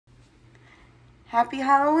Happy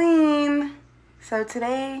Halloween! So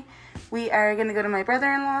today we are going to go to my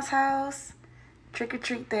brother-in-law's house,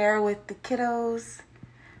 trick-or-treat there with the kiddos,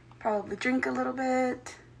 probably drink a little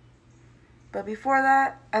bit. But before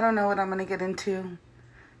that, I don't know what I'm going to get into,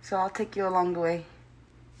 so I'll take you along the way.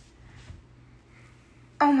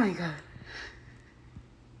 Oh my God.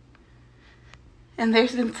 And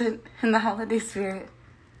there's Vincent in the holiday spirit.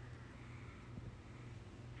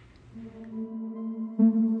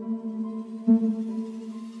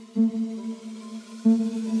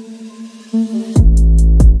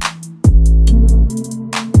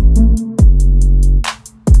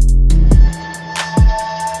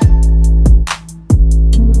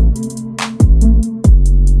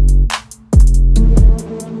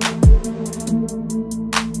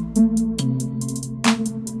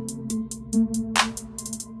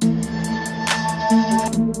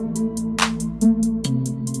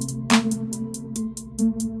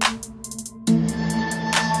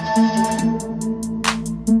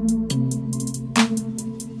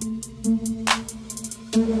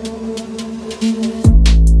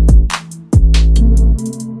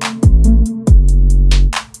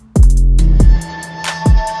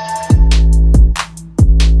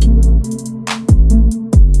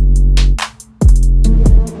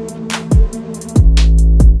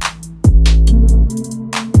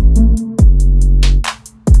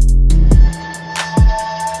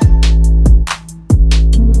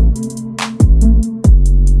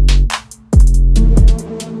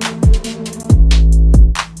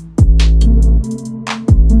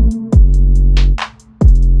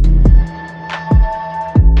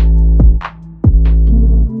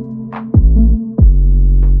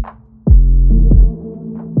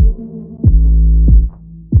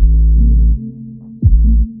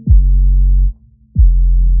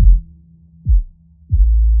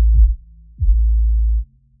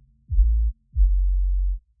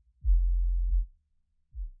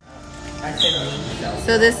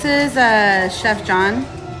 So this is Chef John.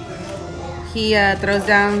 He throws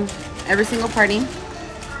down every single party.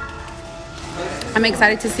 I'm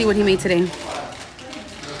excited to see what he made today.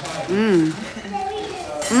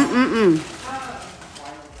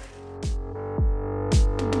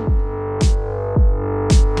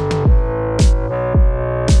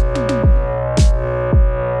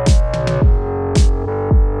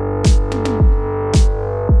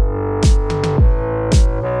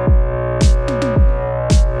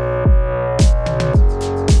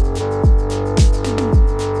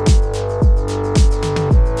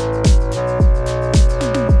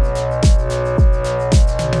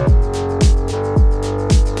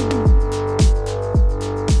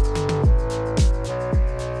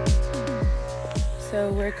 So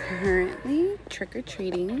we're currently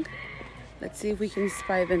trick-or-treating. Let's see if we can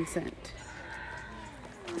spy Vincent.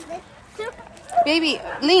 Baby,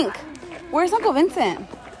 Link, where's Uncle Vincent?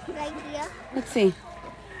 Right here. Let's see.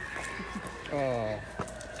 Oh.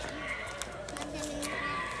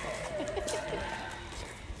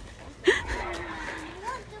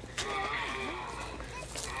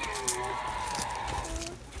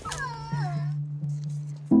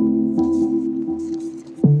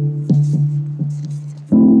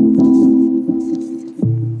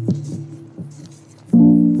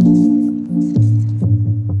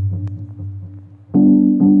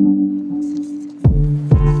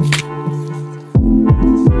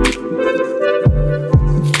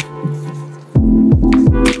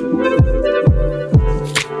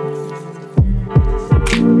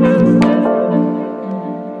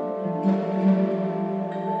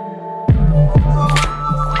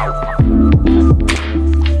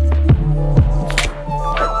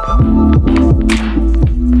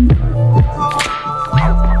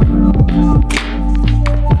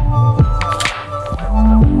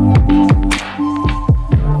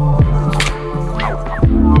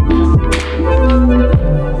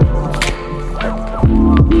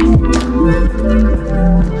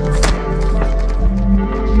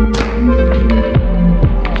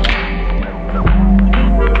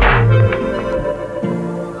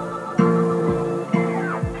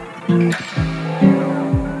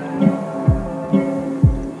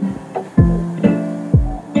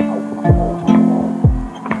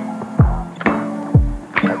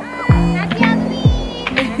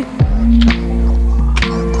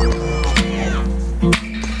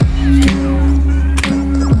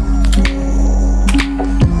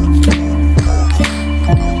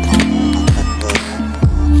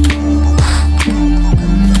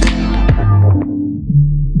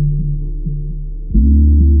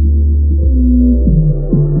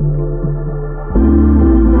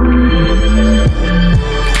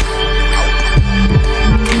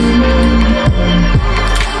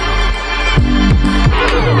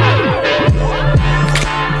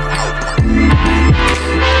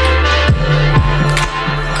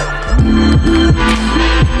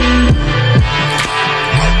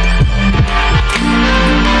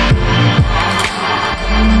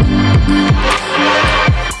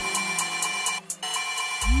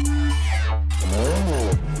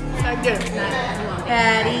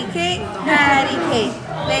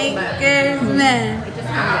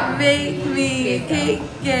 bake me a cake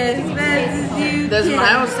as fast as you Does can.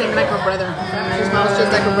 Miles seem like her brother? She smells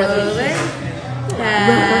just like her brother.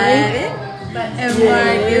 Cut it and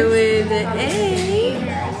mark it with an A.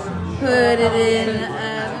 Put it in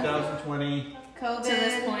 2020. COVID. To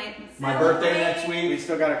this point. My birthday next week. We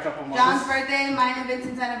still got a couple months. John's birthday, mine and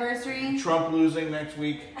Vincent's anniversary. Trump losing next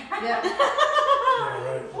week. Yep.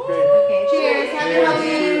 Okay. Cheers. Happy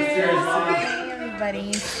Halloween. Cheers, Mom. Hey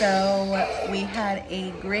everybody. So we had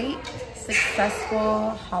a great, successful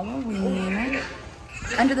Halloween.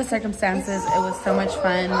 Under the circumstances, it was so much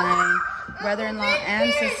fun. My brother-in-law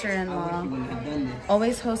and sister-in-law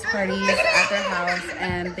always host parties at their house,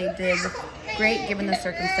 and they did great given the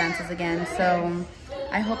circumstances again. So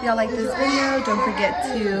I hope y'all like this video. Don't forget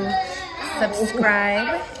to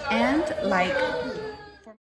subscribe and like.